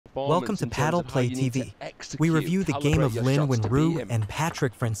Welcome to Paddle Play TV. We review the game of Lin Wenru and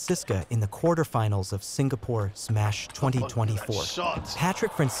Patrick Franziska in the quarterfinals of Singapore Smash 2024.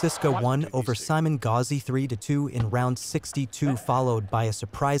 Patrick Franziska won over Simon Ghazi 3-2 in round 62, followed by a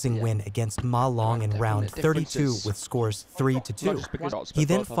surprising win against Ma Long in round 32 with scores 3-2. He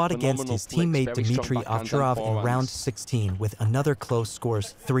then fought against his teammate Dmitry Ovcharov in round 16 with another close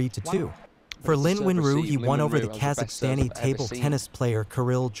scores 3-2. For Lin Wenru, he won over the Kazakhstani table tennis player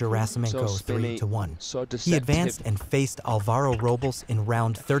Kirill Gerasimenko 3-1. He advanced and faced Alvaro Robles in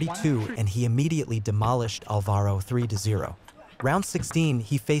round 32, and he immediately demolished Alvaro 3-0. Round 16,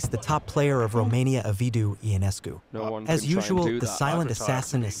 he faced the top player of Romania, Ovidiu Ionescu. As usual, the silent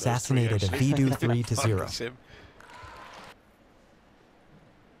assassin assassinated Ovidiu 3-0.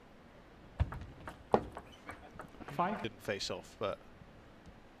 Didn't face off, but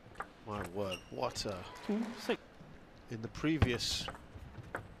my word, what a... In the previous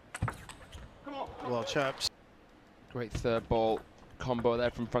World Champs. Great third ball combo there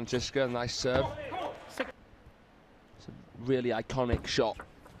from Franziska, nice serve. It's a really iconic shot.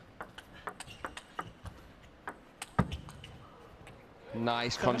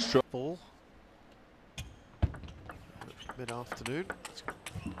 Nice construct. Ball. Mid-afternoon,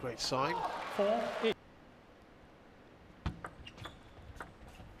 great sign.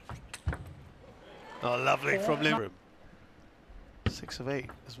 Oh, lovely from Lin. 6 of 8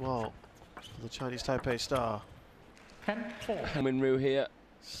 as well for the Chinese Taipei star. 10-4. Wenru here.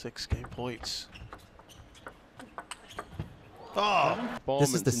 6 game points. Oh!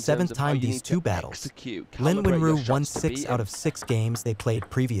 This is the 7th time these two battles. Lin Wenru won 6 out of 6 games they played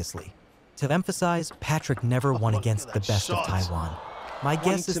previously. To emphasize, Patrick never won against the best of Taiwan. My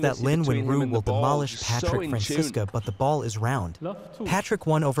guess is that Lin Wenru will demolish Patrick Franziska, but the ball is round. Patrick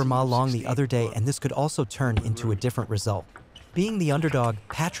won over Ma Long the other day, and this could also turn into a different result. Being the underdog,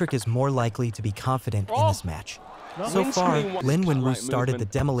 Patrick is more likely to be confident in this match. So far, Lin Wenru started the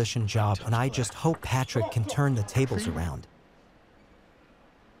demolition job, and I just hope Patrick can turn the tables around.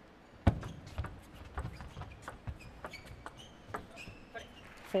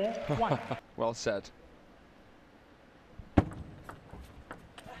 Well said.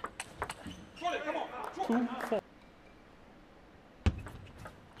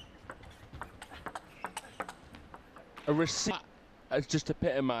 A receipt has just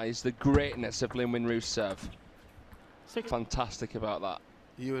epitomised the greatness of Lin Wenru's serve. Fantastic about that.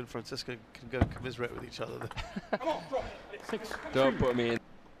 You and Franziska can go commiserate with each other then. Don't put me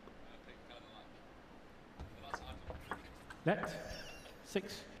in.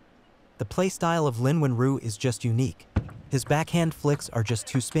 The playstyle of Lin Wenru is just unique. His backhand flicks are just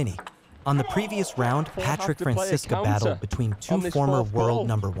too spinny. On the previous round, Patrick Franziska battled between two former world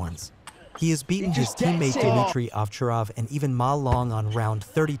 #1s. He has beaten his teammate Dmitry Ovcharov and even Ma Long on round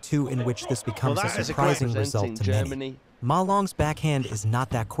 32, in which this becomes a surprising result to many. Ma Long's backhand is not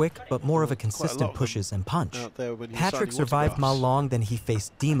that quick, but more of a consistent pushes and punch. Patrick survived Ma Long, then he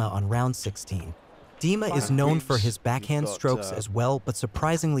faced Dima on round 16. Dima is known for his backhand strokes as well, but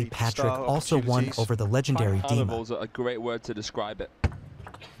surprisingly Patrick also won over the legendary Dima. A great word to describe it.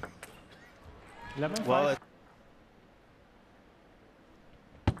 Well,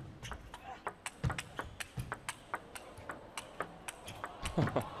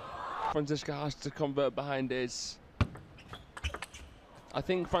 Franziska has to convert behind his. I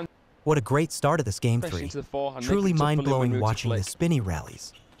think What a great start of this game 3. Truly mind-blowing watching the spinny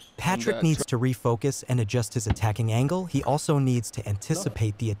rallies. Patrick needs to refocus and adjust his attacking angle. He also needs to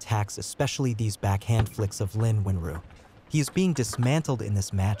anticipate the attacks, especially these backhand flicks of Lin Wenru. He is being dismantled in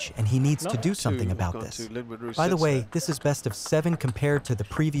this match, and he needs to do something about this. By the way, this is best of 7 compared to the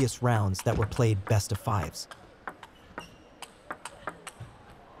previous rounds that were played best of 5s.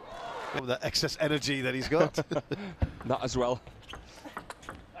 That excess energy that he's got. Not as well.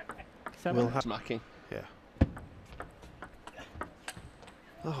 Smacking. Yeah.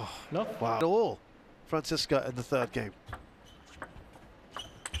 Oh, wow. All Franziska in the 3rd game.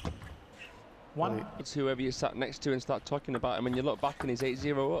 It's whoever you sat next to and start talking about him, and you look back and he's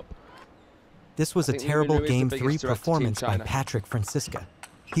 8-0 up. This was a terrible Game 3 performance by Patrick Franziska.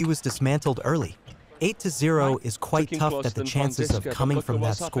 He was dismantled early. 8-0 is quite tough, that the chances of coming from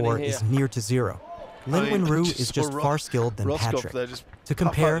that score is near to 0. Lin Wenru is just far skilled than Patrick. To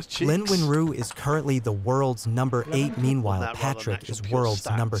compare, Lin Wenru is currently the world's #8, meanwhile Patrick is world's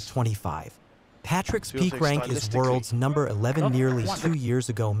 #25. Patrick's peak rank is world's #11 nearly 2 years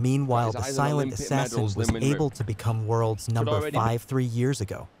ago, meanwhile the silent assassin was able to become world's #5 3 years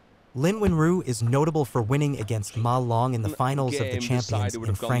ago. Lin Wenru is notable for winning against Ma Long in the finals of the Champions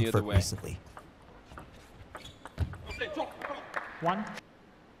in Frankfurt recently.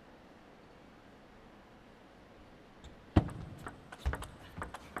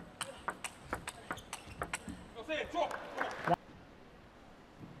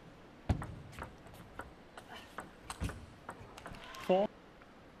 4.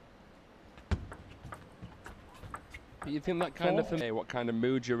 But you think that kind of thing, what kind of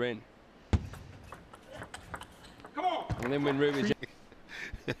mood you're in? Come on! And then when Ruby's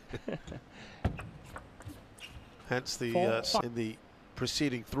hence the in the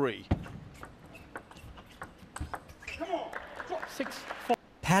preceding 3. Come on. 6, 4.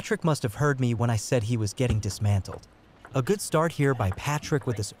 Patrick must have heard me when I said he was getting dismantled. A good start here by Patrick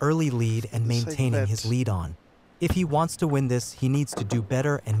with this early lead and maintaining his lead on. If he wants to win this, he needs to do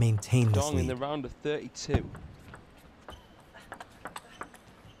better and maintain this lead. In the round of 32.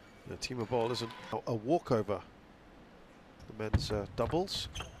 The team of ball isn't a walkover. The men's doubles.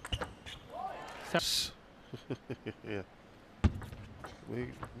 Yeah,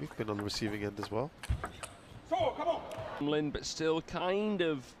 we've been on the receiving end as well. So, come on. LIN, but still kind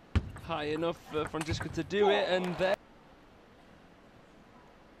of high enough for Franziska to do it, and there.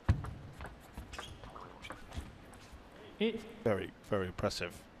 Very, very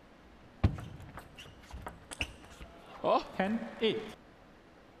impressive. Oh. 10, 8.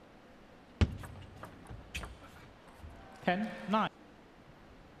 10, 9.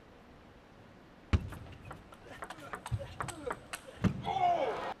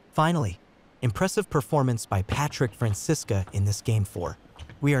 Finally, impressive performance by Patrick Franziska in this game 4.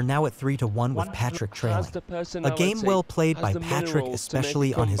 We are now at 3-1 with Patrick trailing. A game well played by Patrick,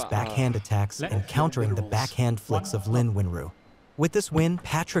 especially on his backhand attacks and countering the backhand flicks of LIN Winru. With this win,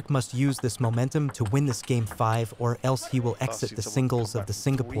 Patrick must use this momentum to win this game 5, or else he will exit the singles of the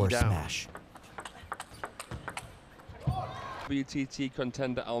Singapore Smash. WTT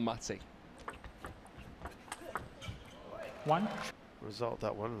contender Almaty. 1. Result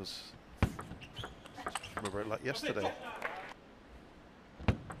that one was, remember it like yesterday.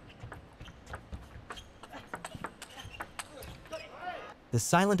 The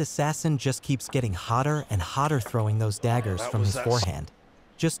silent assassin just keeps getting hotter and hotter throwing those daggers from his forehand.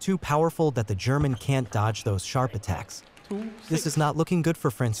 Just too powerful that the German can't dodge those sharp attacks. This is not looking good for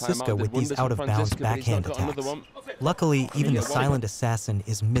Franziska with these out-of-bounds backhand attacks. Luckily, even the silent assassin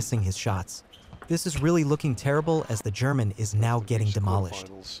is missing his shots. This is really looking terrible as the German is now getting demolished.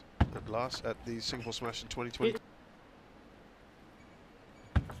 At last at the Singapore Smash in 2020.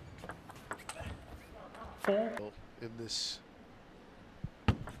 4. In this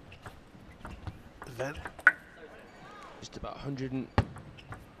event. Just about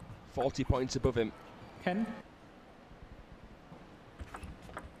 140 points above him. 10.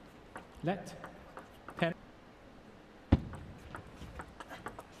 Let. 10.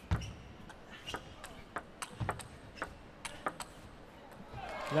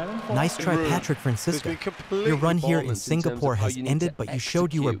 Nice try, Patrick Franziska. Your run here in Singapore has ended, but you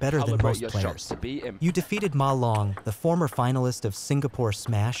showed you were better than most players. You defeated Ma Long, the former finalist of Singapore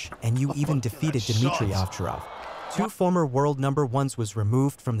Smash, and you even defeated Dmitry Ovcharov. 2 former world #1s was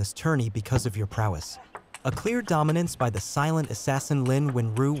removed from this tourney because of your prowess. A clear dominance by the silent assassin LIN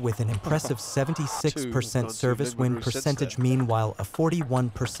Winru with an impressive 76% service win percentage, meanwhile a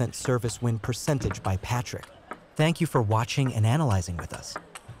 41% service win percentage by Patrick. Thank you for watching and analyzing with us.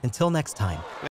 Until next time.